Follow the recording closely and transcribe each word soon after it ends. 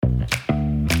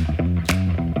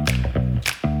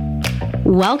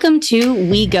Welcome to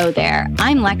We Go There.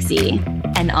 I'm Lexi.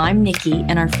 And I'm Nikki,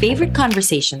 and our favorite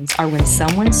conversations are when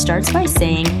someone starts by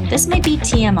saying, this might be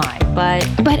TMI,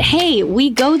 but hey, we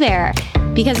go there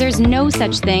because there's no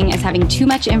such thing as having too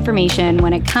much information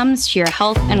when it comes to your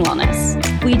health and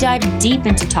wellness. We dive deep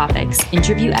into topics,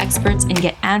 interview experts, and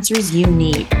get answers you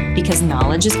need because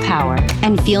knowledge is power.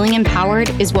 And feeling empowered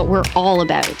is what we're all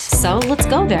about. So let's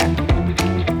go there.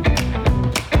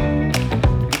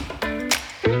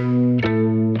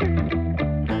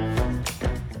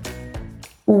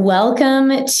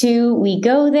 Welcome to We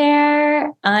Go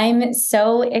There. I'm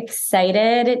so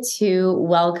excited to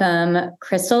welcome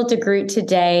Kristel de Groot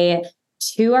today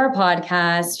to our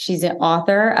podcast. She's an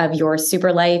author of Your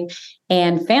Super Life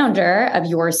and founder of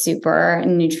Your Super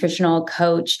Nutritional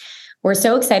Coach. We're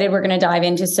so excited. We're going to dive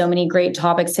into so many great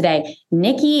topics today.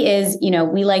 Nikki is,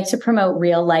 we like to promote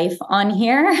real life on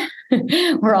here.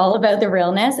 We're all about the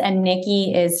realness, and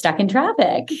Nikki is stuck in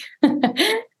traffic.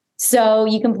 So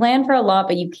you can plan for a lot,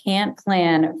 but you can't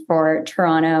plan for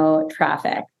Toronto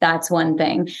traffic. That's one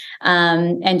thing.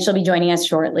 And she'll be joining us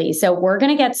shortly. So we're going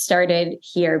to get started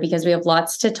here because we have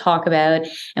lots to talk about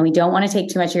and we don't want to take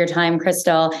too much of your time,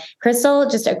 Kristel. Kristel,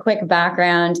 just a quick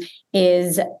background,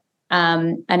 is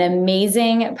an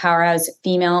amazing powerhouse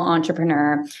female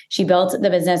entrepreneur. She built the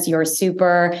business Your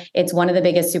Super. It's one of the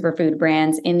biggest superfood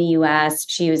brands in the US.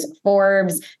 She was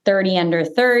Forbes 30 Under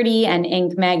 30 and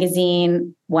Inc.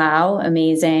 magazine. Wow,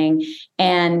 amazing.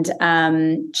 And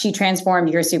she transformed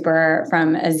Your Super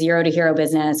from a zero to hero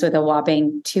business with a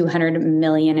whopping 200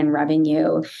 million in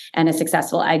revenue and a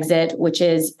successful exit, which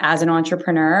is, as an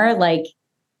entrepreneur, like,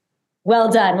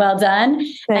 well done, well done.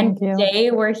 Thank you.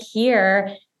 Today we're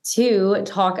here to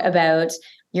talk about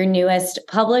your newest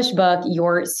published book,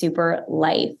 Your Super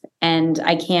Life. And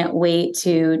I can't wait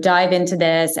to dive into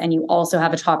this. And you also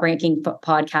have a top ranking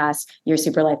podcast, Your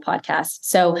Super Life podcast.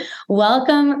 So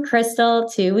welcome,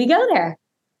 Kristel, to We Go There.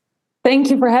 Thank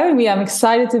you for having me. I'm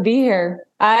excited to be here.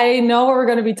 I know what we're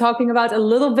going to be talking about a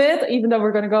little bit, even though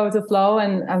we're going to go with the flow,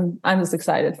 and I'm just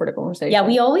excited for the conversation. Yeah,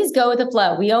 we always go with the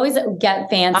flow. We always get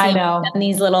fancy and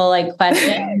these little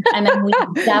questions, and then we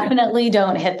definitely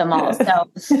don't hit them all. So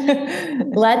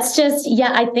let's just,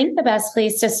 I think the best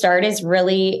place to start is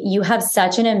really, you have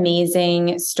such an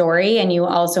amazing story, and you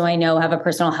also, I know, have a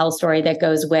personal health story that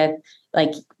goes with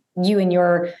you and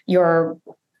your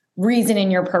reason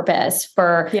and your purpose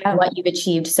for what you've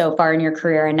achieved so far in your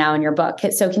career and now in your book.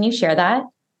 So can you share that?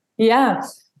 Yeah.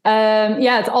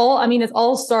 It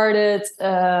all started,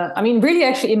 really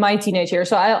actually in my teenage years.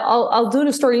 So I'll do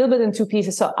the story a little bit in two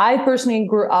pieces. So I personally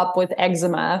grew up with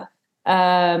eczema.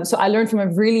 So I learned from a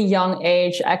really young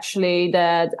age, actually,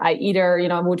 that I either,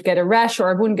 would get a rash or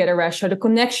I wouldn't get a rash. So the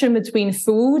connection between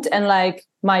food and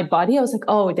my body, I was like,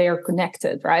 oh, they are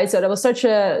connected, right? So that was such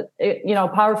a,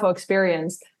 powerful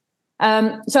experience.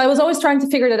 So I was always trying to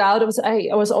figure that out. I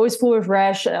was always full of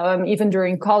rash, even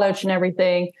during college and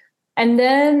everything. And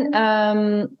then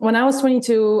when I was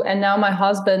 22 and now my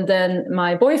husband, then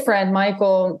my boyfriend,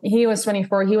 Michael, he was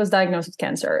 24, he was diagnosed with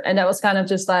cancer. And that was kind of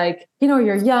just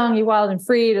you're young, you're wild and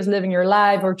free, just living your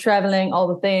life or traveling, all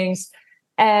the things.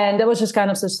 And that was just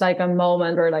kind of just a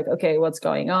moment where okay, what's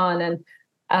going on?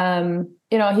 And,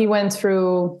 he went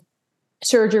through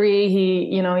surgery,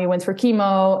 he went for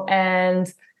chemo,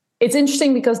 and it's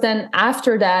interesting because then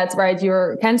after that, right,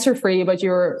 you're cancer-free, but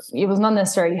it was not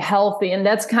necessarily healthy. And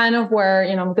that's kind of where,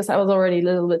 because I was already a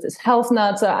little bit this health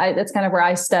nut. So that's kind of where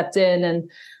I stepped in and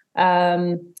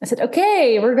I said,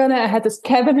 okay, I had this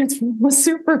cabinet with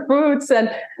superfoods.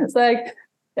 And it's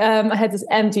I had this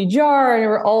empty jar and there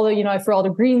were all the, I threw all the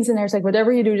greens in there. It's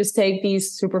whatever you do, just take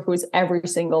these superfoods every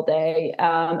single day.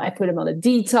 I put him on a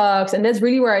detox. And that's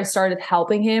really where I started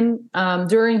helping him.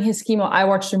 During his chemo, I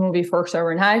watched the movie Forks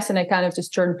Over Knives and I kind of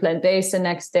just turned plant-based the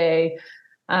next day.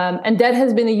 And that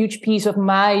has been a huge piece of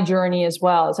my journey as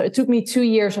well. So it took me 2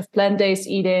 years of plant-based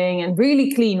eating and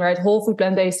really clean, right? Whole food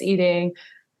plant-based eating.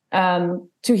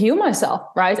 To heal myself,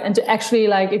 right? And to actually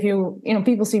if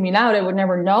people see me now, they would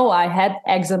never know I had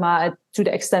eczema to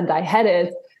the extent I had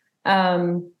it.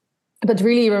 But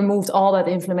really removed all that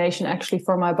inflammation actually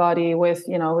from my body with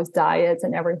diet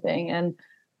and everything. And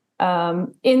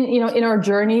in our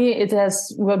journey, it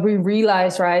has what we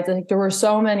realized, right? There were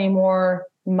so many more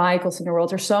Michaels in the world.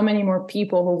 There's so many more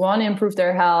people who want to improve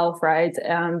their health, right?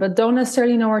 But don't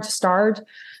necessarily know where to start.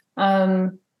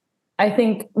 I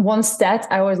think one stat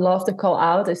I always love to call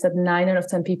out is that 9 out of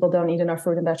 10 people don't eat enough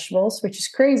fruit and vegetables, which is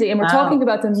crazy. And we're talking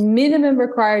about the minimum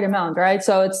required amount, right?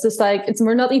 So it's just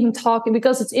we're not even talking,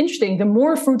 because it's interesting. The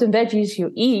more fruit and veggies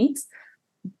you eat,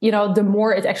 the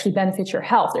more it actually benefits your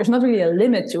health. There's not really a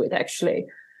limit to it, actually.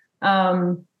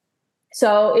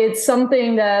 So it's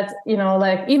something that,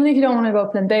 like, even if you don't want to go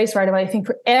plant-based right away, I think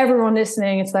for everyone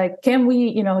listening, it's like, can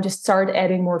we, just start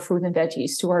adding more fruit and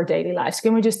veggies to our daily lives?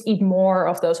 Can we just eat more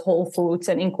of those whole foods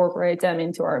and incorporate them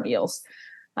into our meals?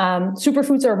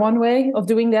 Superfoods are one way of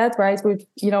doing that, right? With,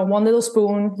 one little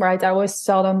spoon, right? I always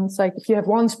tell them, it's like, if you have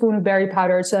 1 spoon of berry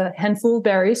powder, it's a handful of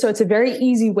berries. So it's a very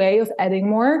easy way of adding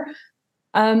more.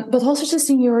 But also just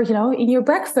in your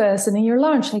breakfast and in your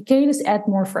lunch, like, can you just add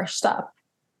more fresh stuff?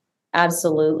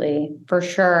 Absolutely, for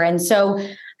sure. And so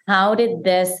how did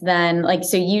this then,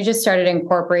 so you just started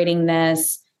incorporating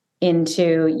this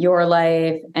into your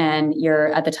life and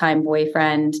your, at the time,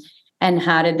 boyfriend, and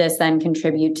how did this then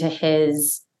contribute to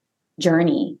his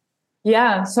journey?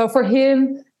 Yeah. So for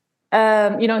him,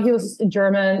 he was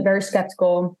German, very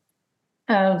skeptical.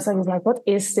 So he was like, what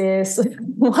is this?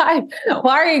 Why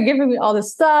are you giving me all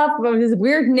this stuff about this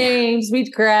weird name,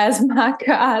 sweetgrass,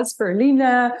 maca,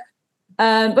 spirulina?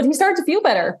 But he started to feel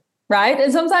better, right?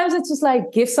 And sometimes it's just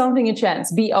like, give something a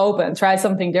chance, be open, try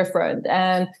something different.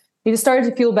 And he just started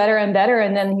to feel better and better.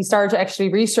 And then he started to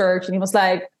actually research, and he was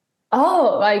like,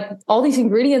 oh, like, all these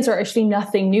ingredients are actually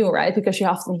nothing new, right? Because you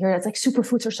often hear that's like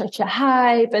superfoods are such a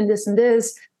hype and this and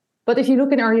this. But if you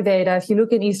look in Ayurveda, if you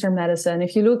look in Eastern medicine,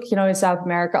 if you look, in South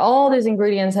America, all these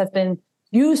ingredients have been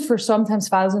used for sometimes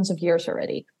thousands of years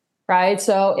already, right?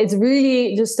 So it's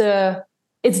really just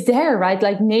it's there, right?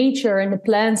 Like, nature and the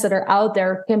plants that are out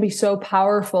there can be so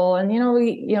powerful. And,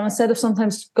 we, instead of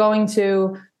sometimes going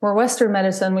to more Western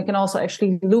medicine, we can also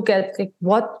actually look at, like,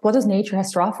 what does nature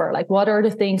has to offer? Like, what are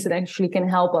the things that actually can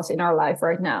help us in our life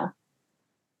right now?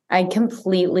 I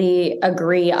completely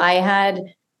agree. I had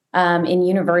in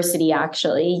university,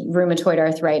 actually, rheumatoid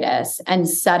arthritis, and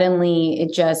suddenly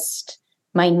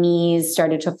my knees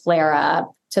started to flare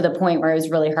up to the point where it was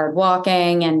really hard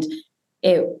walking. And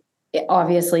it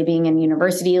obviously, being in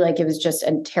university, like, it was just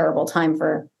a terrible time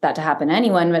for that to happen to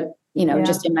anyone. But,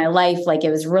 just in my life, like,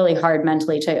 it was really hard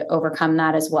mentally to overcome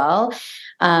that as well.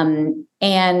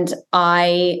 And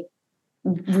I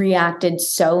reacted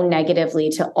so negatively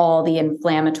to all the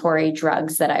inflammatory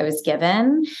drugs that I was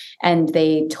given, and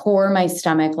they tore my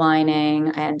stomach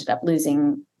lining. I ended up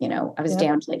losing, I was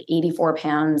down to like 84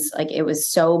 pounds. Like, it was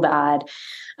so bad.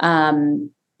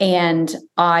 And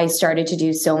I started to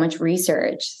do so much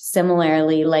research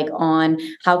similarly, like, on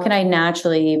how can I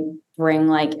naturally bring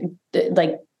like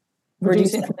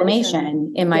reduce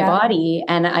inflammation in my body.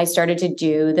 And I started to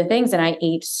do the things, and I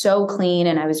ate so clean,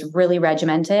 and I was really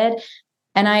regimented.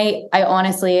 And I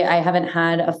honestly, I haven't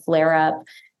had a flare up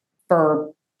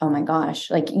for, oh my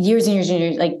gosh, like years and years and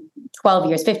years, like 12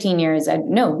 years, 15 years.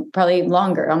 No, probably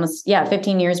longer, almost,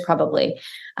 15 years probably,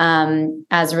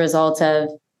 as a result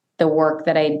of the work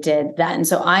that I did then.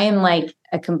 So I am like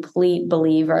a complete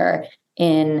believer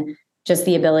in just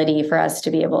the ability for us to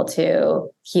be able to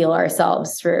heal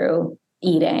ourselves through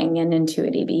eating and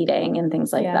intuitive eating and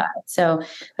things like that. So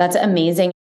that's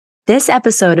amazing. This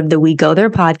episode of the We Go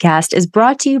There podcast is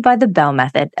brought to you by The Bell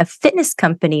Method, a fitness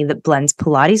company that blends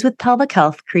Pilates with pelvic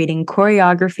health, creating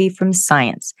choreography from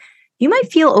science. You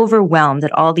might feel overwhelmed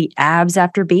at all the abs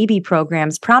after baby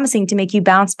programs promising to make you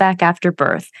bounce back after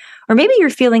birth. Or maybe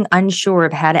you're feeling unsure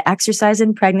of how to exercise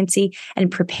in pregnancy and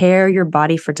prepare your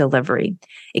body for delivery.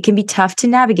 It can be tough to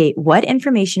navigate what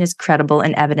information is credible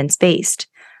and evidence-based.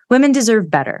 Women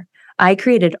deserve better. I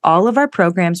created all of our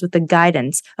programs with the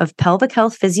guidance of pelvic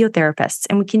health physiotherapists,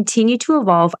 and we continue to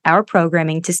evolve our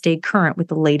programming to stay current with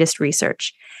the latest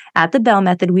research. At the Bell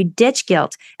Method, we ditch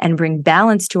guilt and bring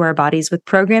balance to our bodies with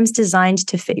programs designed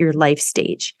to fit your life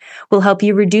stage. We'll help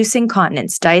you reduce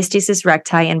incontinence, diastasis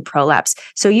recti, and prolapse,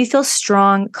 so you feel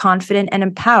strong, confident, and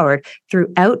empowered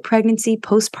throughout pregnancy,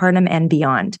 postpartum, and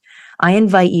beyond. I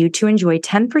invite you to enjoy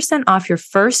 10% off your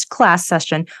first class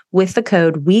session with the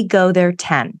code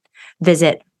WeGoThere10.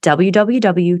 Visit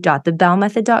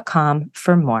www.thebellmethod.com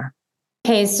for more.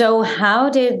 Okay, so how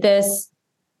did this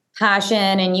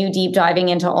passion and you deep diving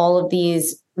into all of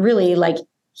these really like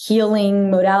healing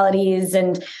modalities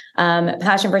and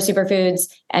passion for superfoods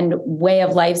and way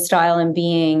of lifestyle and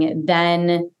being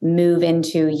then move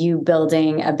into you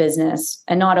building a business,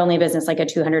 and not only a business, like a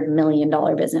 $200 million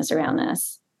business around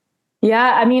this?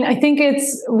 Yeah, I mean, I think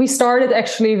we started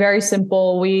actually very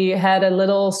simple. We had a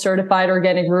little certified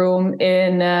organic room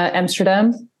in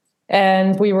Amsterdam,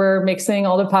 and we were mixing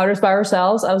all the powders by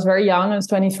ourselves. I was very young. I was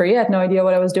 23. I had no idea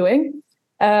what I was doing.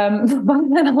 But I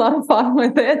had a lot of fun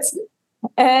with it.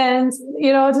 And,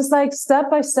 just like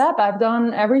step by step, I've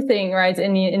done everything right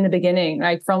in the beginning,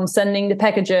 right? From sending the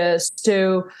packages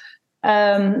to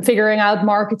figuring out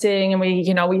marketing, and we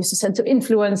used to send to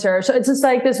influencers. So it's just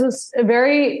like, this was a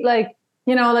very like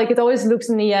like it always looks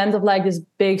in the end of like this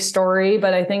big story,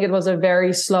 but I think it was a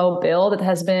very slow build. It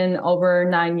has been over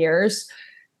 9 years.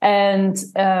 And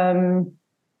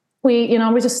we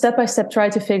just step by step try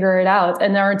to figure it out.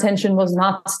 And our intention was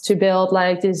not to build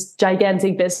like this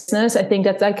gigantic business. I think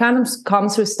that kind of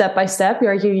comes with step by step,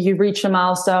 where you reach a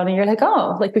milestone and you're like,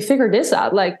 oh, like we figured this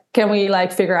out. Like, can we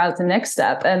like figure out the next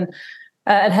step? And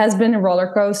it has been a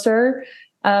roller coaster.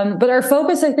 But our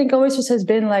focus, I think, always just has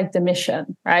been like the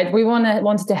mission, right? We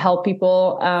wanted to help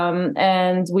people.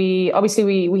 And we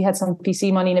had some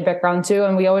PC money in the background too.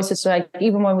 And we always just like,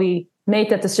 even when we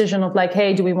made that decision of like,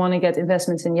 hey, do we want to get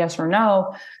investments in, yes or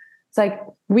no? It's like,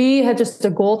 we had just a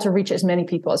goal to reach as many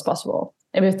people as possible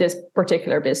with this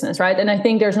particular business, right? And I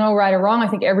think there's no right or wrong. I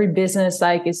think every business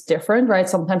like is different, right?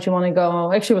 Sometimes you want to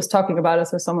go, actually was talking about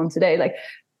this with someone today, like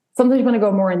sometimes you want to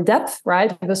go more in depth,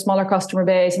 right? With a smaller customer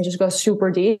base and just go super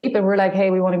deep. And we're like,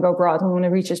 hey, we want to go broad. We want to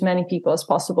reach as many people as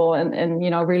possible and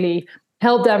really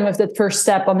help them with that first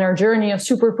step on their journey of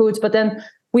superfoods. But then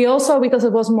we also, because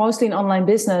it was mostly an online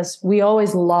business, we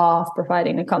always love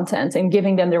providing the content and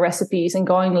giving them the recipes and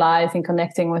going live and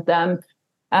connecting with them.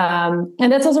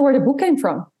 And that's also where the book came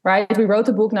from, right? We wrote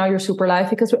the book, Now You're Super Life,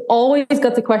 because we always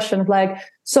got the question of like,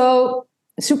 so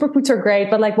superfoods are great,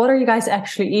 but like, what are you guys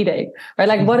actually eating, right?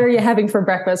 Like, what are you having for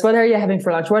breakfast? What are you having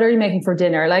for lunch? What are you making for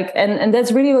dinner? Like, and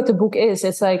that's really what the book is.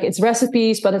 It's like, it's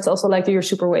recipes, but it's also like your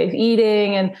super way of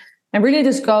eating and really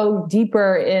just go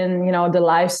deeper in, the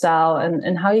lifestyle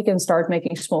and how you can start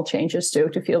making small changes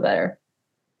to feel better.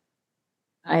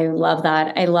 I love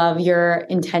that. I love your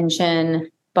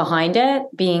intention behind it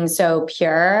being so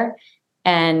pure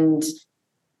and,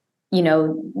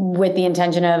 with the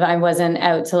intention of, I wasn't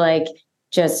out to like,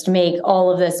 just make all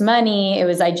of this money. It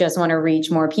was, I just want to reach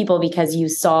more people because you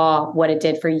saw what it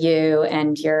did for you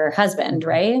and your husband,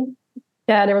 right?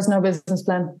 Yeah, there was no business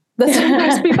plan. That's what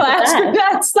most people ask me.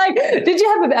 That's like, did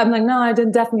you have I'm like, no, I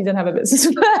definitely didn't have a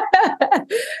business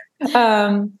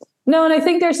plan. No, and I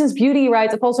think there's this beauty,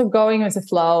 right, of also going with the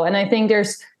flow. And I think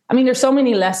there's so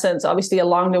many lessons, obviously,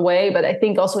 along the way. But I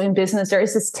think also in business, there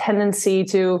is this tendency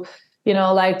to,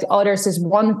 like, oh, there's this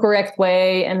one correct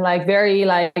way and like very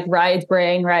like right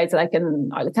brain, right? Like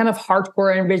and kind of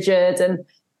hardcore and rigid. And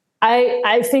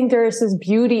I think there is this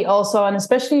beauty also, and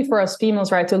especially for us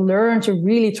females, right, to learn to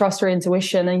really trust your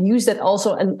intuition and use that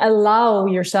also and allow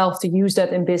yourself to use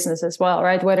that in business as well,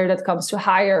 right? Whether that comes to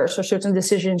hires or certain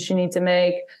decisions you need to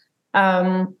make.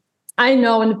 I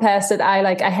know in the past that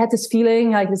I had this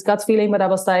feeling, like this gut feeling, but I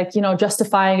was like,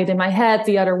 justifying it in my head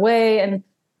the other way. And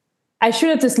I should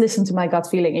have just listened to my gut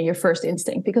feeling and your first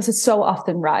instinct because it's so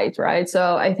often right?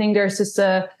 So I think there's just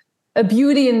a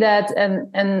beauty in that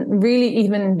and really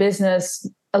even in business,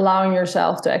 allowing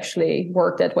yourself to actually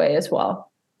work that way as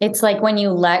well. It's like when you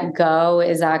let go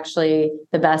is actually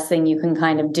the best thing you can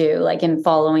kind of do, like in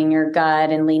following your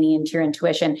gut and leaning into your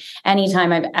intuition.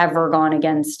 Anytime I've ever gone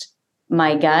against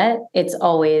my gut, it's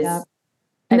always... Yeah.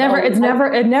 It never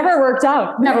worked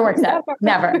out. Never works out.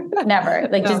 Never.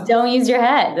 Like, just don't use your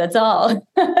head. That's all.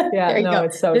 Yeah, you go.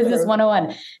 It's so Business true.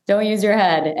 101. Don't use your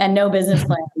head and no business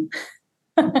plan.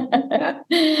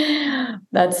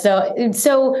 That's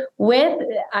so with,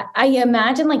 I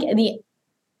imagine like the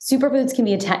superfoods can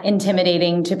be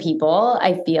intimidating to people,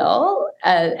 I feel.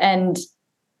 And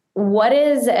what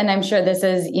is, and I'm sure this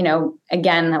is,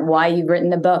 again, why you've written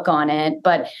the book on it,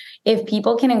 but if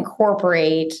people can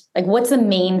incorporate, like, what's the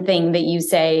main thing that you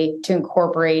say to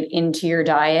incorporate into your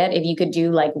diet? If you could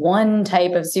do like one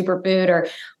type of superfood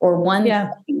or one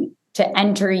thing to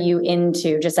enter you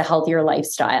into just a healthier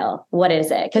lifestyle, what is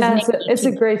it? Because it's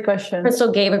a great question.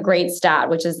 Kristel gave a great stat,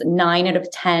 which is 9 out of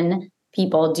 10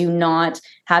 people do not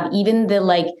have even the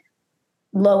like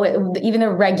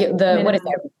regular, what is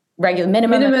it? Regular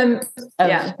minimum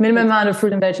amount of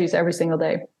fruit and veggies every single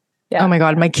day. Yeah. Oh my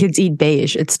God, my kids eat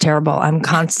beige. It's terrible. I'm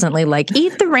constantly like,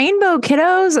 eat the rainbow,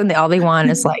 kiddos. And all they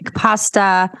want is like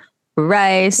pasta,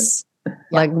 rice,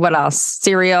 like what else?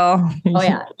 Cereal,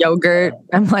 yogurt.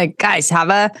 I'm like, guys, have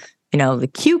the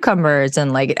cucumbers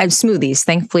and like smoothies.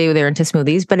 Thankfully, they're into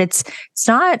smoothies, but it's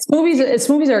not.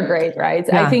 Smoothies are great, right?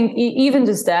 Yeah. I think even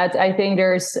just that, I think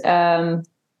there's,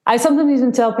 I sometimes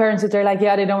even tell parents that they're like, they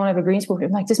don't want to have a green smoothie.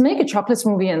 I'm like, just make a chocolate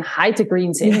smoothie and hide the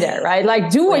greens in there, right? Like,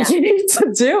 do what you need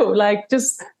to do. Like,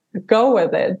 just go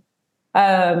with it.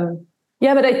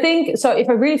 But I think, so if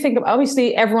I really think of,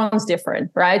 obviously everyone's different,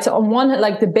 right? So on one,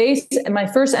 like the base, my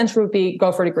first answer would be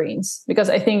go for the greens, because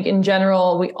I think in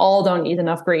general, we all don't eat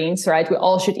enough greens, right? We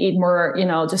all should eat more,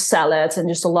 just salads and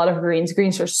just a lot of greens.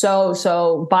 Greens are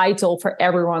so vital for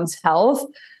everyone's health.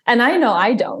 And I know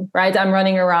I don't, right? I'm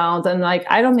running around and like,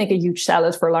 I don't make a huge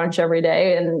salad for lunch every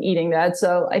day and eating that.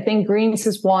 So I think greens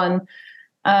is one.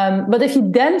 But if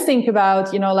you then think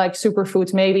about, like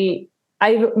superfoods, maybe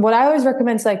what I always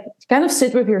recommend is like kind of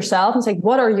sit with yourself and say,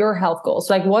 what are your health goals?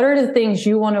 Like, what are the things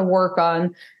you want to work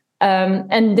on?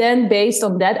 And then based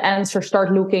on that answer,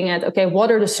 start looking at, okay, what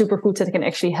are the superfoods that can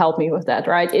actually help me with that,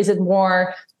 right? Is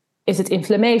it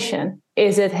inflammation?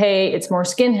 Is it, hey, it's more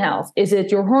skin health? Is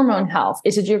it your hormone health?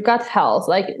 Is it your gut health?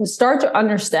 Like start to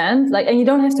understand, like, and you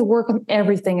don't have to work on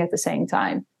everything at the same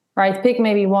time, right? Pick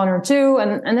maybe one or two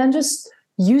and then just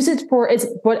use it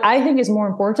what I think is more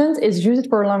important is use it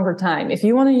for a longer time. If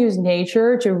you want to use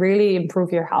nature to really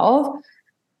improve your health,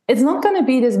 it's not going to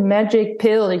be this magic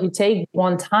pill that you take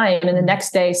one time and the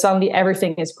next day suddenly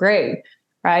everything is great,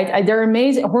 right? They're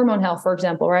amazing. Hormone health, for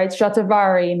example, right?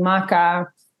 Shatavari, maca.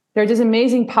 They're just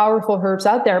amazing, powerful herbs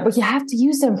out there, but you have to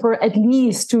use them for at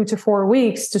least 2 to 4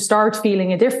 weeks to start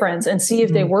feeling a difference and see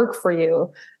if they work for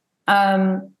you.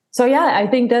 So yeah, I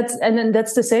think that's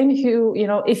the same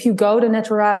if you go the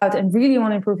natural route and really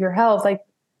want to improve your health, like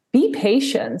be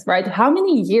patient, right? How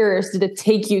many years did it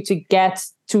take you to get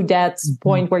to that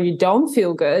point where you don't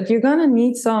feel good? You're going to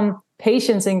need some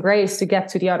patience and grace to get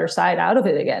to the other side out of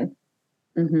it again.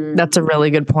 Mm-hmm. That's a really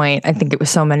good point. I think it was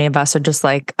so many of us are just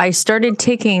like, I started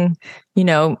taking,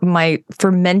 my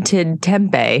fermented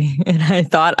tempeh and I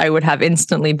thought I would have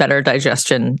instantly better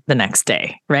digestion the next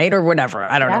day, right? Or whatever.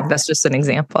 I don't know. That's just an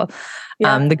example.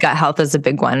 Yeah. The gut health is a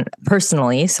big one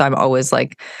personally. So I'm always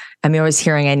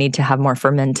hearing I need to have more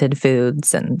fermented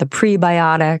foods and the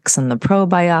prebiotics and the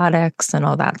probiotics and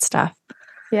all that stuff.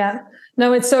 Yeah.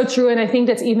 No, it's so true. And I think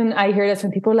I hear that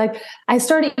from people like, I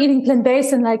started eating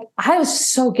plant-based and like, I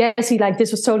was so gassy, like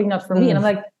this was totally not for me. And I'm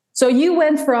like, so you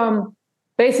went from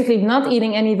basically not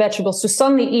eating any vegetables to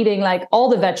suddenly eating like all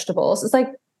the vegetables. It's like,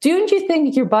 don't you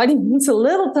think your body needs a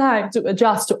little time to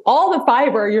adjust to all the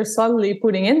fiber you're suddenly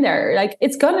putting in there? Like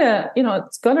it's gonna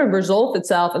resolve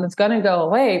itself and it's gonna go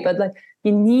away. But like,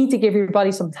 you need to give your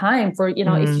body some time for, if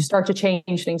you start to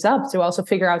change things up to also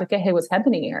figure out, okay, hey, what's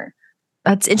happening here?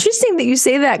 That's interesting that you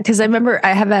say that because I remember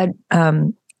I have had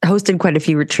hosted quite a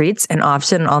few retreats and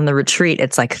often on the retreat,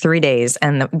 it's like 3 days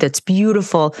and that's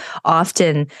beautiful,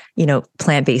 often,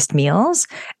 plant-based meals.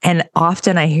 And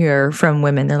often I hear from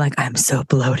women, they're like, I'm so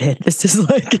bloated. This is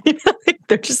like,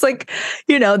 they're just like,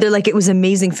 they're like, it was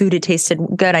amazing food. It tasted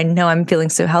good. I know I'm feeling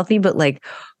so healthy, but like,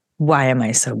 why am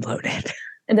I so bloated?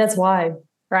 And that's why,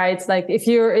 right? It's like if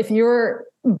your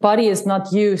body is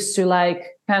not used to like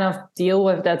kind of deal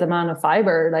with that amount of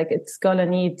fiber, like it's gonna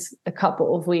need a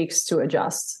couple of weeks to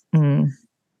adjust.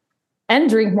 And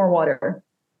drink more water.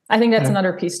 I think that's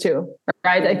another piece too,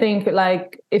 right? I think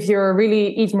like if you're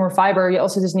really eat more fiber, you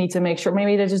also just need to make sure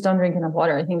maybe they just don't drink enough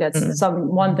water. I think that's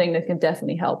one thing that can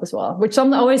definitely help as well.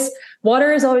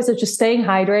 Water is always just staying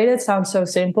hydrated. Sounds so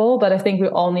simple, but I think we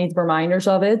all need reminders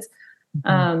of it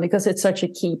because it's such a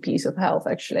key piece of health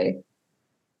actually.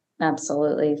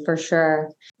 Absolutely, for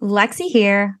sure. Lexi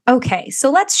here. Okay,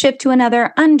 so let's shift to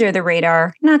another under the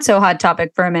radar, not so hot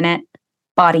topic for a minute.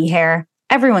 Body hair.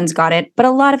 Everyone's got it, but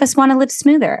a lot of us want to live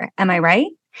smoother. Am I right?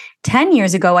 10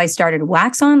 years ago, I started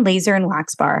Wax On Laser and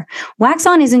Wax Bar. Wax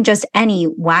On isn't just any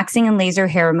waxing and laser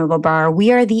hair removal bar.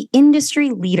 We are the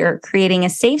industry leader, creating a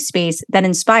safe space that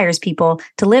inspires people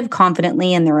to live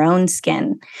confidently in their own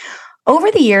skin.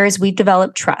 Over the years, we've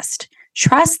developed trust.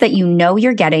 Trust that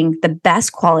you're getting the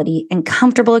best quality and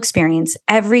comfortable experience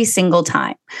every single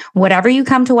time. Whatever you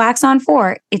come to Wax On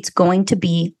for, it's going to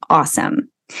be awesome.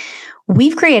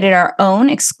 We've created our own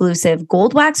exclusive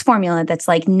gold wax formula that's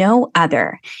like no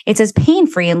other. It's as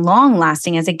pain-free and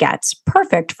long-lasting as it gets,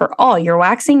 perfect for all your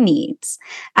waxing needs.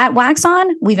 At Wax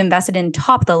On, we've invested in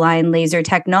top-of-the-line laser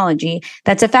technology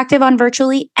that's effective on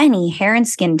virtually any hair and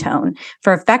skin tone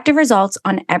for effective results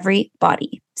on every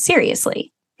body.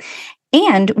 Seriously.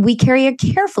 And we carry a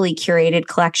carefully curated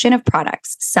collection of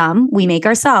products. Some we make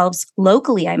ourselves,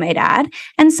 locally I might add,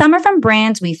 and some are from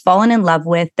brands we've fallen in love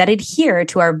with that adhere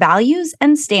to our values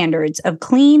and standards of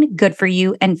clean, good for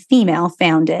you, and female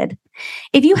founded.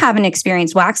 If you haven't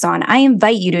experienced Wax On, I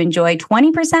invite you to enjoy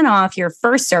 20% off your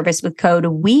first service with code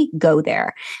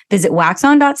WeGoThere. Visit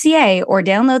waxon.ca or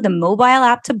download the mobile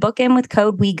app to book in with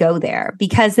code WeGoThere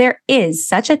because there is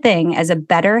such a thing as a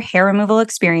better hair removal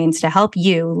experience to help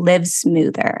you live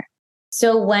smoother.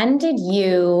 So when did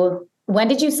you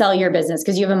sell your business?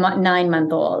 Because you have a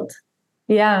 9-month-old.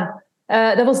 Yeah,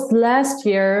 that was last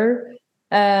year.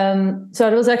 So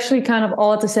it was actually kind of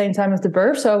all at the same time as the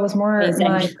birth. So it was more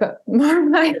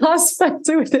my husband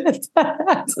who did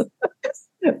that.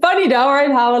 Funny though, right?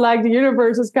 How like the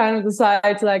universe just kind of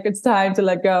decides like it's time to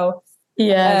let go.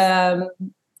 Yes.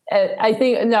 I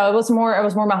think no, it was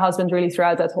more my husband really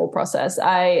throughout that whole process.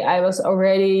 I was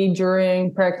already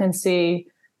during pregnancy.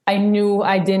 I knew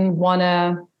I didn't want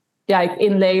to, like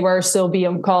in labor, still be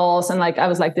on calls, and like I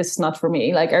was like, this is not for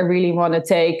me. Like I really want to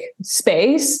take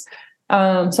space.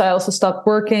 So I also stopped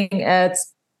working at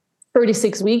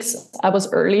 36 weeks. I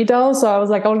was early though, so I was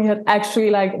like only had actually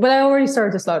like, but I already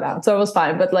started to slow down, so it was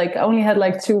fine. But like I only had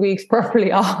like 2 weeks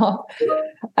properly off.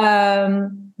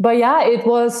 But yeah, it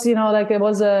was, like it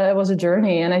was a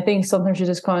journey, and I think sometimes you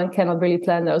just cannot really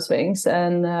plan those things,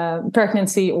 and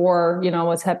pregnancy or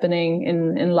what's happening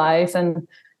in life, and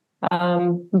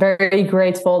very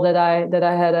grateful that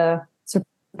I had a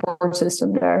support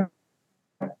system there.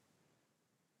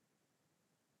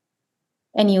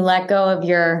 And you let go of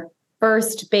your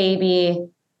first baby,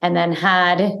 and then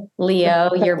had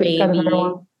Leo, your baby.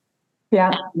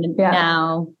 Yeah. And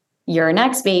now your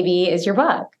next baby is your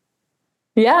book.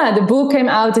 Yeah, the book came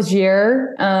out this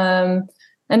year, and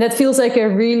that feels like a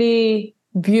really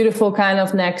beautiful kind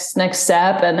of next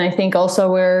step. And I think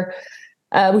also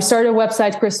we started a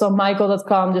website,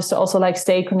 kristelmichael.com, just to also like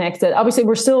stay connected. Obviously,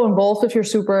 we're still involved with Your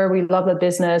Super. We love that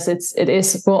business.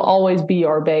 It will always be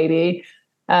our baby.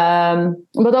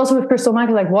 But also with Kristel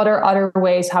Michael, like what are other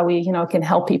ways how we, can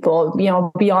help people,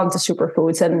 beyond the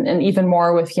superfoods, and even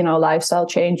more with, lifestyle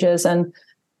changes. And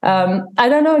I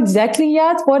don't know exactly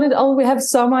yet we have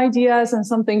some ideas, and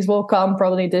some things will come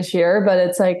probably this year, but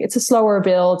it's a slower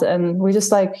build, and we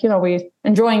just we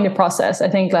enjoying the process. I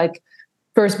think like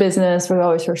first business, we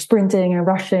always were sprinting and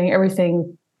rushing,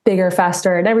 everything bigger,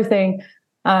 faster and everything.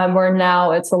 Where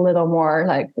now it's a little more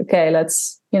like, okay,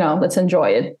 let's enjoy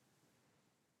it.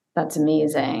 That's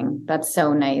amazing. That's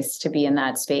so nice to be in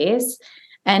that space.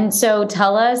 And so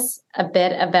tell us a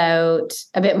bit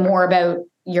more about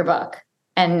your book.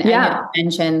 And I know you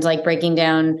mentioned like breaking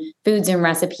down foods and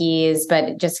recipes,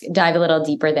 but just dive a little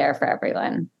deeper there for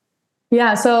everyone.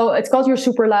 Yeah. So it's called Your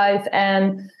Super Life.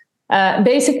 And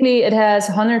basically it has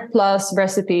 100 plus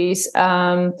recipes.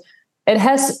 It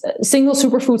has single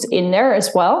superfoods in there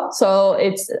as well. So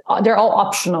they're all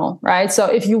optional, right? So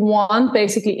if you want,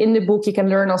 basically in the book, you can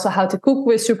learn also how to cook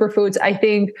with superfoods. I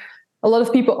think a lot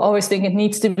of people always think it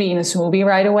needs to be in a smoothie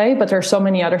right away, but there are so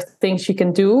many other things you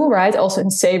can do, right? Also in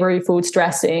savory foods,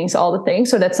 dressings, all the things.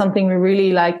 So that's something we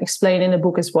really like explain in the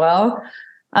book as well.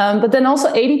 But then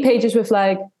also 80 pages with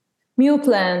like meal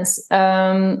plans,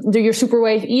 do your super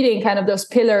way of eating, kind of those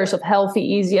pillars of healthy,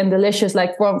 easy, and delicious.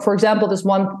 Like for example, this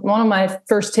one of my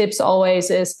first tips always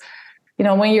is,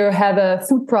 when you have a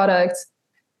food product,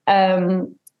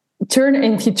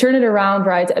 if you turn it around,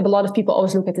 right? A lot of people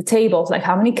always look at the tables, like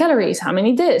how many calories, how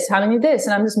many this.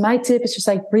 And my tip is just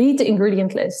like read the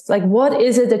ingredient list. Like, what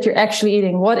is it that you're actually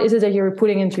eating? What is it that you're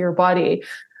putting into your body?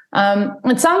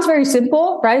 It sounds very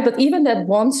simple, right? But even that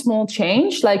one small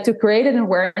change, like to create an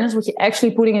awareness, what you're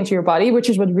actually putting into your body, which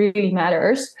is what really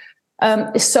matters,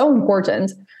 is so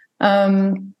important.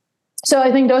 So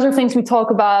I think those are things we talk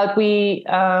about. We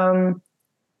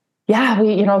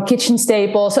kitchen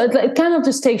staples. So it kind of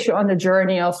just takes you on the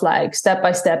journey of like step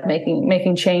by step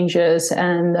making changes,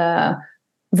 and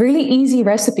really easy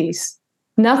recipes.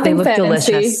 Nothing look fancy.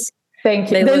 Delicious.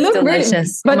 Thank you. They look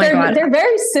delicious. But they're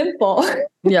very simple.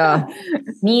 Yeah.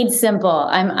 Need simple.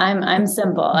 I'm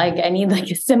simple. Like I need like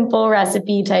a simple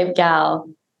recipe type gal.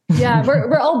 Yeah,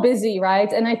 we're all busy,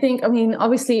 right? And I think,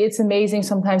 obviously it's amazing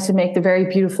sometimes to make the very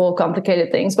beautiful,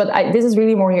 complicated things, but this is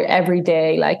really more your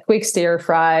everyday, like quick stir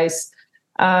fries,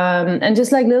 and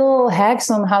just like little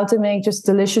hacks on how to make just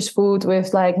delicious food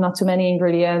with like not too many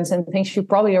ingredients and things you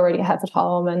probably already have at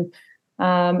home. And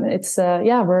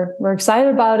we're excited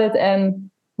about it. And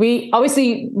we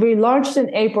launched in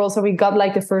April, so we got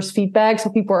like the first feedback. So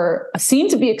people seem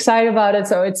to be excited about it.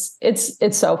 So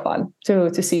it's so fun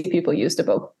to see people use the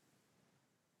book.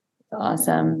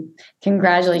 Awesome.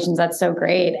 Congratulations. That's so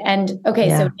great. And okay,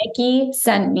 so Nikki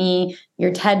sent me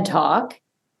your TED Talk.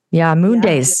 Yeah, Moon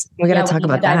Days. We're going to talk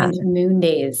about that. Moon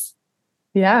Days.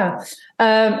 Yeah.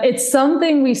 It's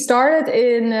something we started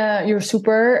in Your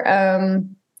Super, I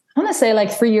want to say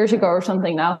like 3 years ago or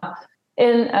something now.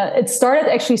 And it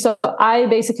started actually, so I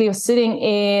basically was sitting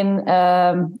in,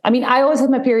 I always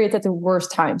had my period at the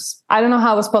worst times. I don't know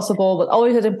how it was possible, but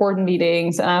always had important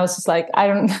meetings. And I was just like,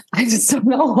 I just don't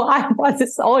know why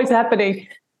this is always happening.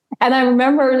 And I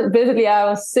remember vividly, I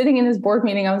was sitting in this board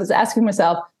meeting. I was just asking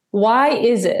myself, why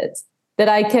is it that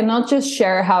I cannot just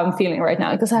share how I'm feeling right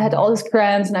now? Because I had all these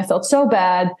cramps and I felt so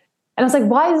bad. And I was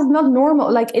like, why is it not normal?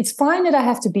 Like, it's fine that I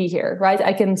have to be here, right?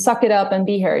 I can suck it up and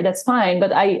be here. That's fine.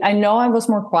 But I know I was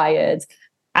more quiet.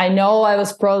 I know I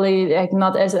was probably like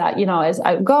not as, as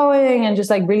outgoing and just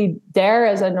like really there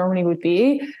as I normally would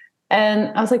be. And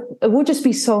I was like, it would just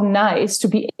be so nice to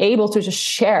be able to just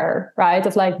share, right,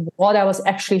 of like what I was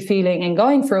actually feeling and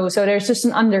going through. So there's just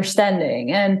an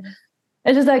understanding. And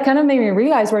it just like kind of made me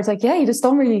realize where it's like, yeah, you just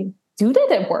don't really do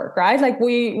that at work, right? Like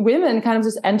we women kind of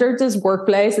just entered this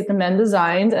workplace that the men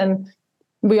designed, and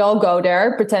we all go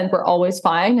there, pretend we're always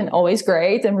fine and always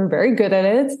great, and we're very good at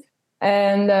it.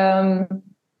 And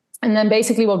then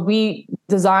basically what we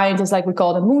designed is like we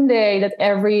call it a moon day, that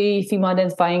every female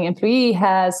identifying employee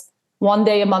has one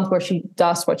day a month where she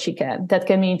does what she can. That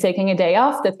can mean taking a day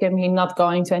off. That can mean not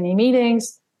going to any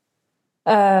meetings.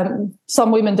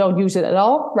 Some women don't use it at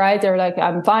all, right? They're like,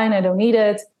 I'm fine, I don't need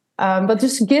it. But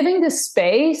just giving the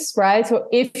space, right? So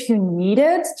if you need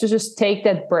it, to just take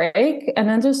that break and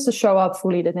then just to show up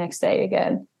fully the next day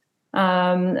again.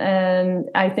 And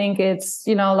I think it's,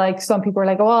 like some people are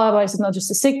like, oh, why is it not just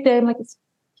a sick day? I'm like,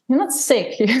 you're not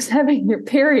sick, you're just having your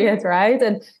period, right?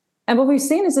 And what we've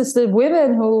seen is the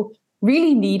women who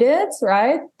really need it,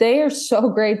 right? They are so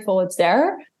grateful it's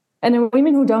there. And the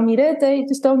women who don't need it, they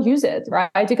just don't use it,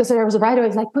 right? Because there was a writer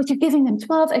who's like, but you're giving them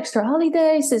 12 extra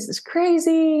holidays. This is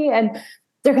crazy. And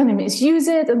they're going to misuse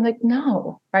it. I'm like,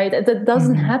 no, right? That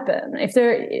doesn't happen.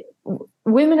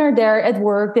 Women are there at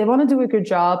work, they want to do a good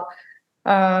job.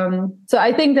 So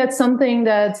I think that's something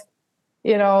that,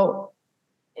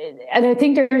 and I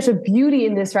think there's a beauty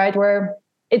in this, right? Where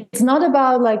it's not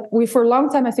about like, for a long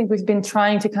time, I think we've been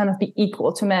trying to kind of be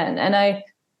equal to men. And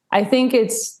I think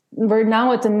we're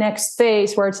now at the next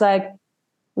phase where it's like,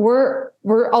 we're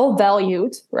all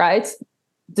valued, right?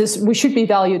 We should be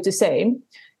valued the same,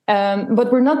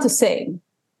 but we're not the same,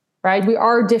 right? We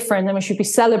are different, and we should be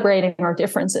celebrating our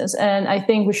differences. And I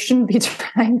think we shouldn't be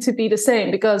trying to be the same,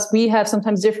 because we have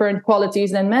sometimes different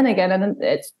qualities than men again. And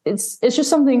it's just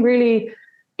something really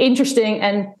interesting.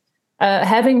 And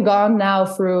having gone now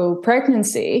through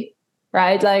pregnancy,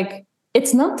 right? Like,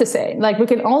 it's not the same. Like, we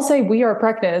can all say we are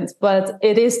pregnant, but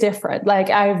it is different. Like,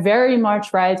 I very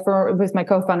much, right, with my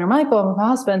co-founder, Michael, and my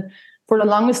husband, for the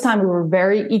longest time, we were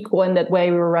very equal in that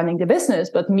way. We were running the business,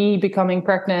 but me becoming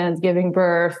pregnant, giving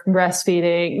birth,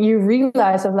 breastfeeding, you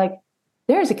realize of like,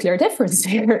 there's a clear difference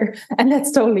here, and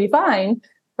that's totally fine,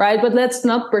 right? But let's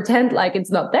not pretend like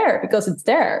it's not there, because it's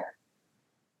there.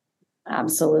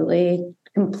 Absolutely.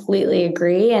 Completely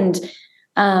agree. And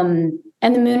the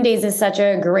Moon Days is such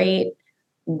a great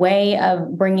way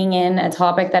of bringing in a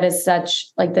topic that is such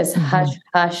like this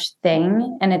hush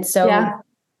thing. And it's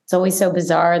always so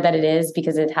bizarre that it is,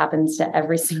 because it happens to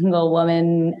every single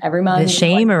woman every month. The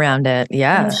shame around it.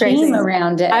 Yeah. The shame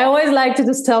around it. I always like to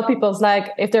just tell people, it's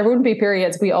like, if there wouldn't be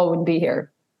periods, we all wouldn't be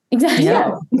here. Exactly.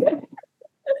 Yeah.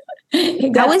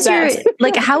 How was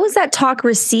that talk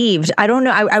received? I don't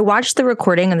know. I watched the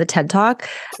recording of the TED Talk,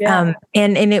 and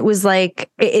it was like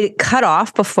it cut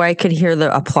off before I could hear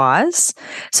the applause.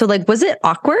 So like, was it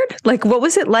awkward? Like, what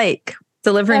was it like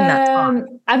delivering that talk?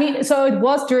 I mean, so it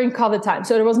was during COVID time,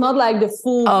 so there was not like the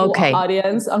full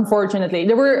audience. Unfortunately,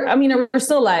 there were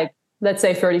still like, let's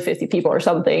say 30, 50 people or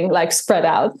something, like spread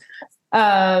out.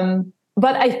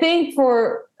 But I think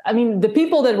the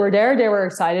people that were there, they were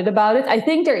excited about it. I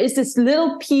think there is this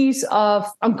little piece of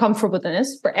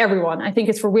uncomfortableness for everyone. I think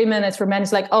it's for women, it's for men.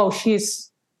 It's like, oh,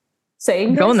 she's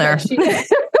saying going there.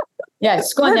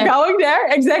 Yes, going there.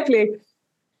 Exactly.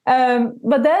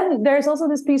 But then there's also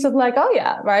this piece of like, oh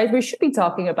yeah, right, we should be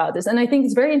talking about this. And I think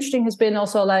it's very interesting has been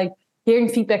also like hearing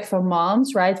feedback from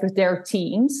moms, right, with their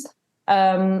teens.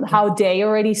 How they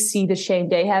already see the shame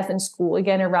they have in school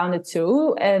again around it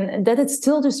too. And that it's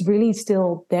still just really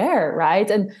still there,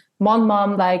 right? And one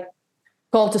mom like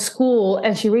called the school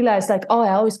and she realized like, oh, I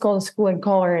always call the school and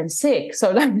call her in sick.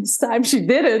 So like this time she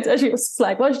did it. And she was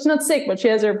like, well, she's not sick, but she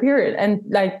has her period. And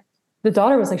like the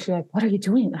daughter was actually like, what are you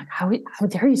doing? Like, how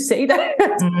dare you say that?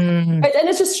 And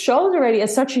it just shows already at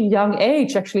such a young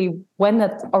age, actually, when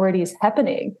that already is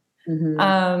happening.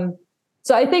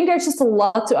 So I think there's just a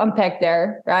lot to unpack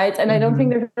there, right? And I don't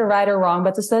think there's a right or wrong,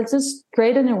 but let's just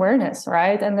create an awareness,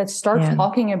 right? And let's start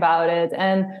talking about it.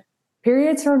 And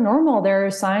periods are normal. They're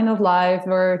a sign of life,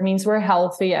 or it means we're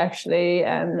healthy, actually.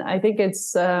 And I think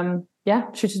it's, it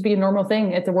should just be a normal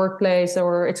thing at the workplace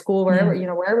or at school, wherever,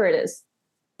 wherever it is.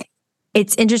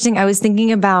 It's interesting. I was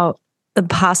thinking about the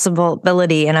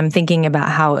possibility, and I'm thinking about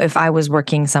how if I was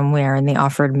working somewhere and they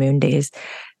offered Moon Days,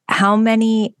 how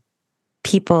many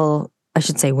people, I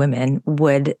should say women,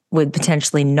 would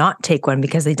potentially not take one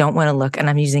because they don't want to look, and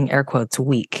I'm using air quotes,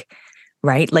 weak,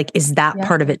 right? Like, is that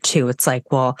part of it too? It's like,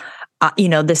 well,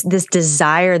 this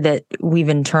desire that we've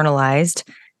internalized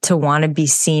to want to be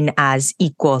seen as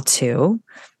equal to,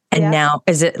 And now,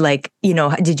 is it like,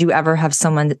 did you ever have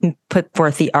someone put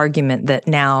forth the argument that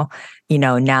now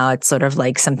it's sort of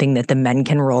like something that the men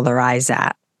can roll their eyes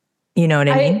at? You know what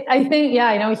I mean? I think,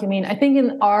 I know what you mean. I think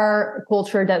in our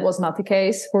culture, that was not the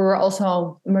case. We were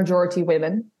also majority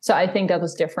women. So I think that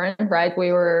was different, right?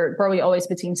 We were probably always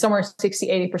between somewhere 60,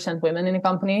 80% women in the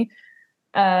company.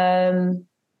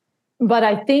 But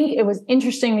I think it was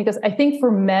interesting because I think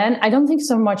for men, I don't think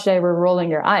so much they were rolling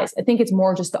their eyes. I think it's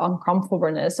more just the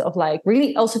uncomfortableness of like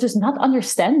really also just not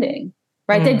understanding,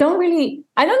 right? They don't really,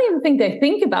 I don't even think they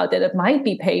think about that it might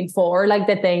be painful or like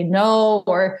that they know,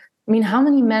 or I mean, how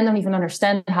many men don't even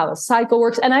understand how a cycle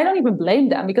works? And I don't even blame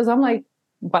them because I'm like,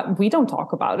 but we don't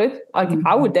talk about it. Like,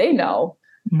 how would they know?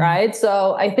 Right.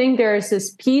 So I think there's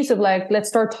this piece of like, let's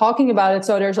start talking about it.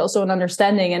 So there's also an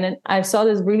understanding. And then I saw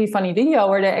this really funny video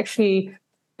where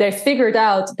they figured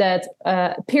out that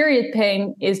period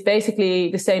pain is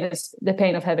basically the same as the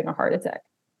pain of having a heart attack.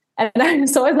 And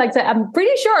so I was like, I'm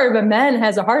pretty sure if a man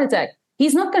has a heart attack,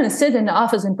 he's not going to sit in the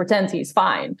office and pretend he's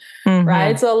fine.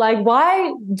 Right. So like,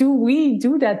 why do we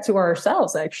do that to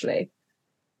ourselves actually?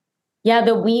 Yeah,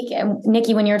 the weak,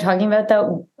 Nikki, when you were talking about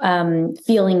the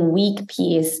feeling weak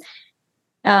piece,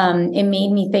 it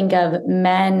made me think of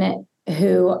men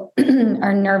who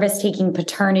are nervous taking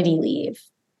paternity leave.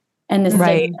 And the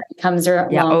stigma comes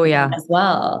along as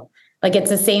well. Like it's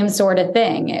the same sort of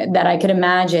thing that I could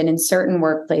imagine in certain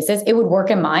workplaces. It would work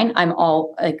in mine. I'm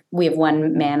all like, we have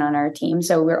one man on our team,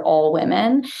 so we're all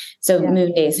women. So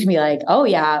Moon Days would be like, oh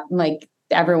yeah, like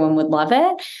everyone would love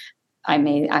it. I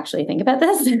may actually think about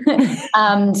this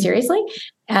seriously,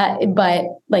 but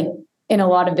like in a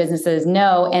lot of businesses,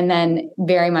 no. And then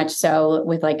very much so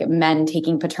with like men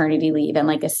taking paternity leave and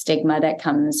like a stigma that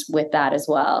comes with that as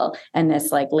well. And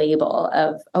this like label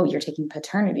of, oh, you're taking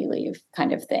paternity leave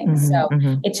kind of thing. So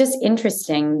it's just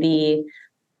interesting.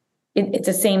 It's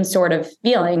the same sort of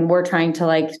feeling. We're trying to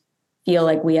like feel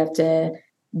like we have to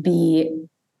be,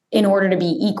 in order to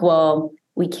be equal,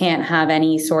 we can't have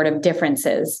any sort of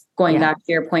differences, going back to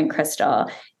your point,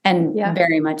 Kristel. And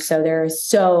very much so, there are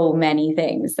so many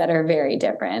things that are very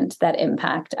different that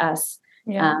impact us.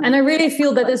 And I really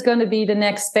feel that is going to be the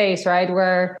next space, right?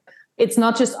 Where it's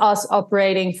not just us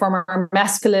operating from our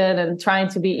masculine and trying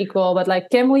to be equal, but like,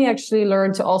 can we actually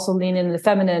learn to also lean in the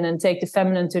feminine and take the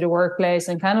feminine to the workplace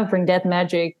and kind of bring that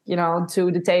magic,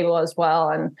 to the table as well?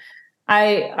 And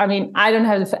I mean, I don't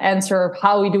have the answer of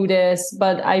how we do this,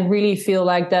 but I really feel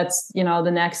like that's,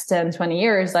 the next 10, 20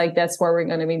 years, like that's where we're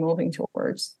going to be moving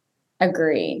towards.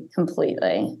 Agree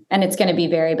completely. And it's going to be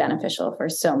very beneficial for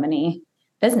so many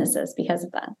businesses because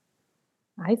of that.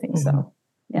 I think so.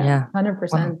 Yeah. 100%.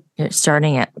 Well, you're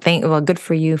starting it. Good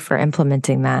for you for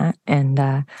implementing that.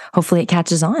 And hopefully it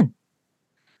catches on.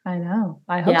 I know.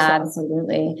 I hope so.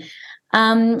 Absolutely.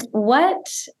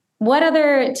 What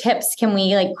other tips can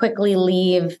we like quickly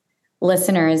leave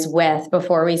listeners with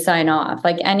before we sign off?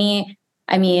 Like any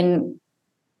of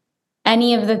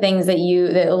the things that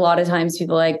a lot of times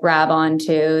people like grab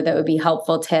onto that would be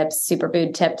helpful tips,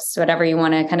 superfood tips, whatever you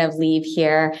want to kind of leave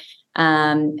here.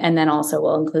 And then also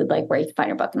we'll include like where you can find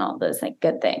your book and all those like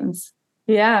good things.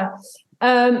 Yeah.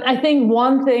 I think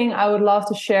one thing I would love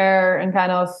to share and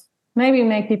kind of maybe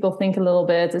make people think a little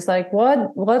bit is like,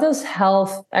 what does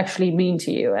health actually mean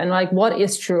to you? And like, what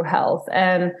is true health?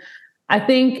 And I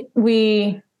think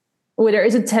there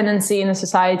is a tendency in a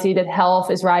society that health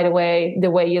is right away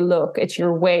the way you look, it's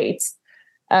your weight.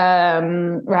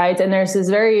 Right. And there's this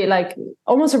very like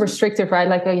almost a restrictive, right?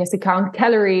 Like you have to count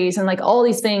calories and like all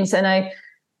these things. And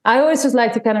I always just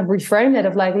like to kind of reframe that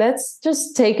of like, let's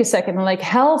just take a second. And like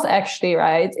health actually,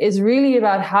 right, is really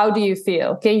about how do you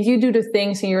feel? Can you do the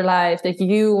things in your life that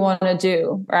you want to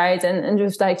do, right? And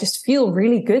just feel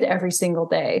really good every single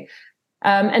day.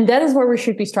 And that is where we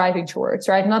should be striving towards,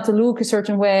 right? Not to look a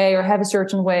certain way or have a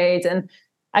certain weight. And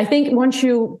I think once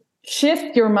you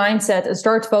shift your mindset and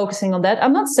start focusing on that,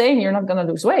 I'm not saying you're not going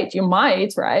to lose weight. You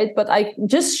might, right? But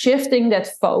just shifting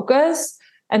that focus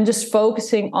and just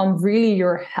focusing on really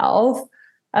your health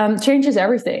changes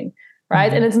everything,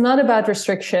 right? And it's not about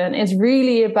restriction. It's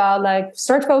really about like,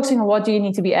 start focusing on what do you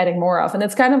need to be adding more of. And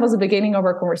that's kind of was the beginning of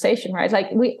our conversation, right?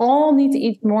 Like we all need to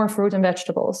eat more fruit and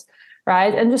vegetables,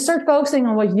 right? And just start focusing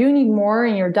on what you need more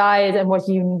in your diet and what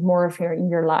you need more of in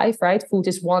your life, right? Food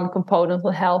is one component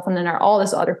of health, and then there are all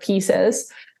these other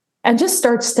pieces. And just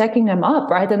start stacking them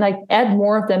up, right? And like add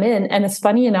more of them in. And it's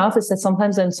funny enough is that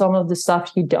sometimes then some of the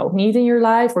stuff you don't need in your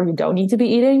life or you don't need to be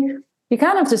eating, you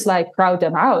kind of just like crowd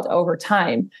them out over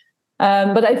time.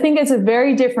 But I think it's a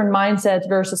very different mindset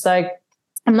versus like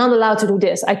I'm not allowed to do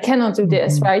this. I cannot do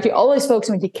this, right? You always focus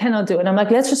on what you cannot do. And I'm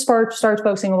like, let's just start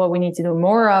focusing on what we need to do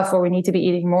more of, or we need to be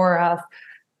eating more of,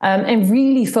 and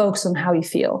really focus on how you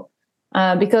feel.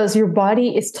 Because your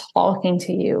body is talking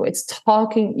to you. It's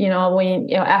talking,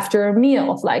 when after a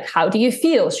meal, like, how do you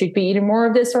feel? Should you be eating more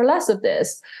of this or less of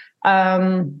this?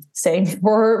 Same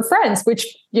for friends,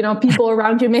 which, people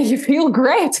around you make you feel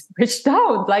great, which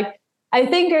don't. Like, I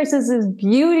think there's this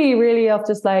beauty really of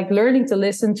just like learning to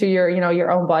listen to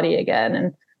your own body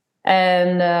again,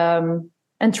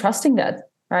 and trusting that,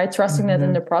 right? Trusting that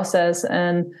in the process.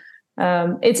 And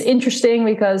it's interesting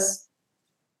because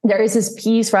there is this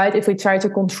piece, right? If we try to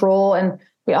control, and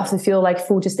we often feel like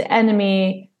food is the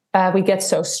enemy, we get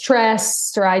so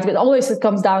stressed, right? But always it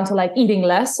comes down to like eating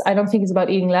less. I don't think it's about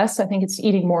eating less. I think it's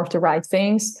eating more of the right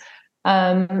things.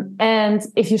 And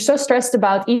if you're so stressed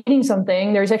about eating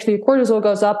something, there's actually cortisol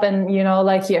goes up, and you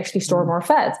actually store more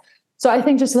fat. So I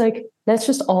think just like, let's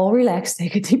just all relax,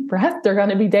 take a deep breath. There are going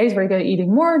to be days where you're going to be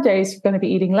eating more, days you're going to be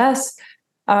eating less.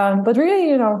 But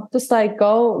really, just like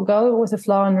go with the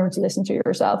flow and learn to listen to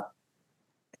yourself.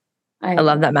 I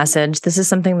love that message. This is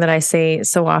something that I say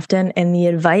so often. And the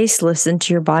advice, listen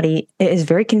to your body, is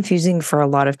very confusing for a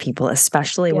lot of people,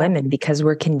 especially women, because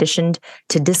we're conditioned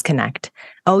to disconnect.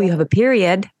 Oh, you have a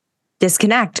period,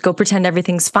 disconnect, go pretend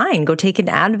everything's fine. Go take an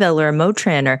Advil or a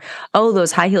Motrin, or, oh,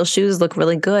 those high heel shoes look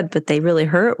really good, but they really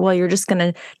hurt. Well, you're just going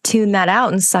to tune that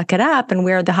out and suck it up and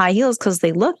wear the high heels because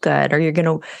they look good. Or you're going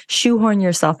to shoehorn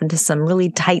yourself into some really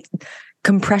tight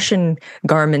compression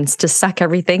garments to suck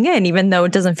everything in, even though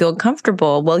it doesn't feel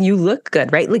comfortable. Well, you look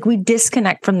good, right? Like, we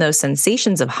disconnect from those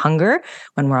sensations of hunger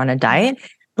when we're on a diet.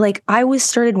 Like, I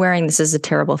started wearing, this is a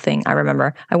terrible thing. I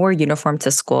remember I wore a uniform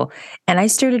to school, and I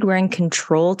started wearing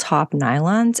control top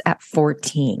nylons at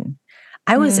 14.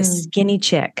 I was a skinny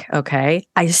chick. Okay.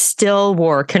 I still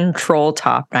wore control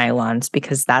top nylons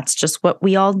because that's just what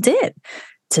we all did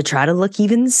to try to look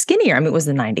even skinnier. I mean, it was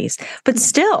the 90s, but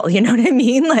still, you know what I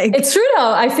mean? Like, it's true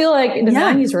though. I feel like the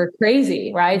 90s were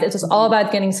crazy, right? It's just all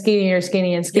about getting skinnier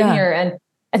and skinnier. And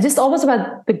it's just almost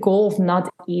about the goal of not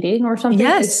eating or something.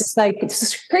 Yes. It's just like, it's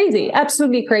just crazy,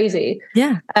 absolutely crazy.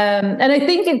 Yeah. And I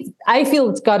think I feel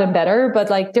it's gotten better, but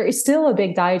like there is still a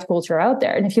big diet culture out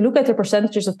there. And if you look at the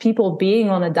percentages of people being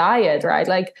on a diet, right,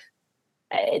 like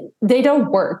they don't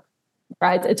work.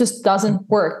 Right? It just doesn't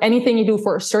work. Anything you do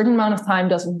for a certain amount of time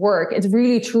doesn't work. It's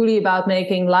really truly about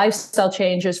making lifestyle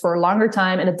changes for a longer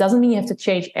time. And it doesn't mean you have to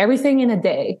change everything in a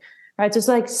day, right? Just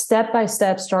like step by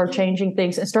step, start changing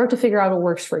things and start to figure out what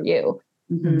works for you.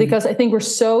 Because I think we're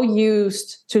so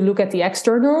used to look at the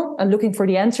external and looking for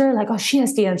the answer, like, oh, she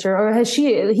has the answer, or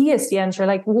he has the answer.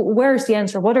 Like, where's the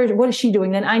answer? What is she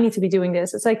doing? Then I need to be doing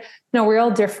this. It's like, no, we're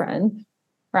all different.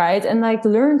 Right. And like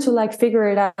learn to like figure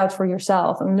it out for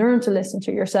yourself and learn to listen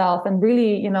to yourself and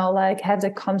really, like have the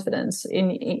confidence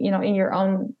in your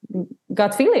own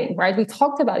gut feeling. Right. We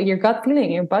talked about your gut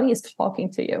feeling. Your body is talking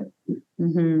to you.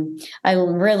 I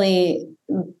really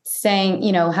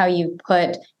saying, how you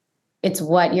put it's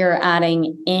what you're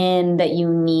adding in that you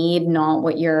need, not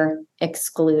what you're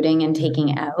excluding and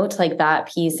taking out. Like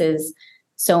that piece is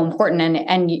so important.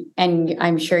 And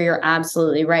I'm sure you're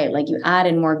absolutely right. Like you add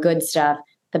in more good stuff,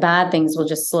 the bad things will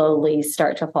just slowly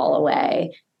start to fall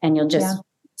away and you'll just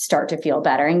start to feel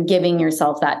better, and giving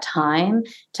yourself that time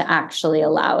to actually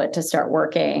allow it to start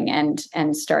working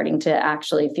and starting to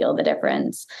actually feel the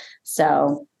difference.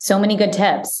 So many good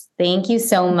tips. Thank you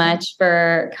so much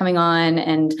for coming on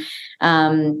and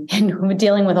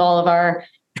dealing with all of our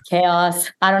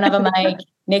chaos. I don't have a mic.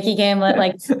 Nikki Gamlet,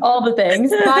 like all the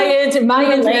things. My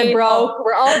internet broke.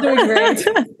 We're all doing great.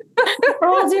 We're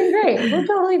all doing great. We're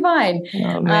totally fine.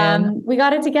 Oh, we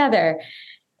got it together.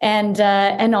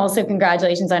 And also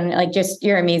congratulations on like just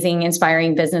your amazing,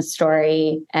 inspiring business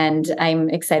story. And I'm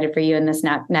excited for you in this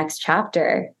next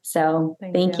chapter. So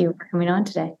thank you for coming on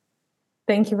today.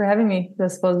 Thank you for having me.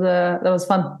 That was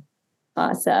fun.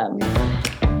 Awesome.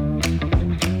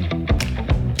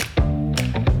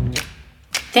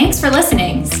 Thanks for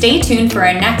listening. Stay tuned for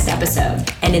our next episode.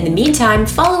 And in the meantime,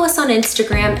 follow us on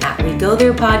Instagram at We Go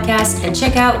There Podcast and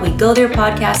check out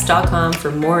WeGoTherePodcast.com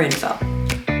for more info.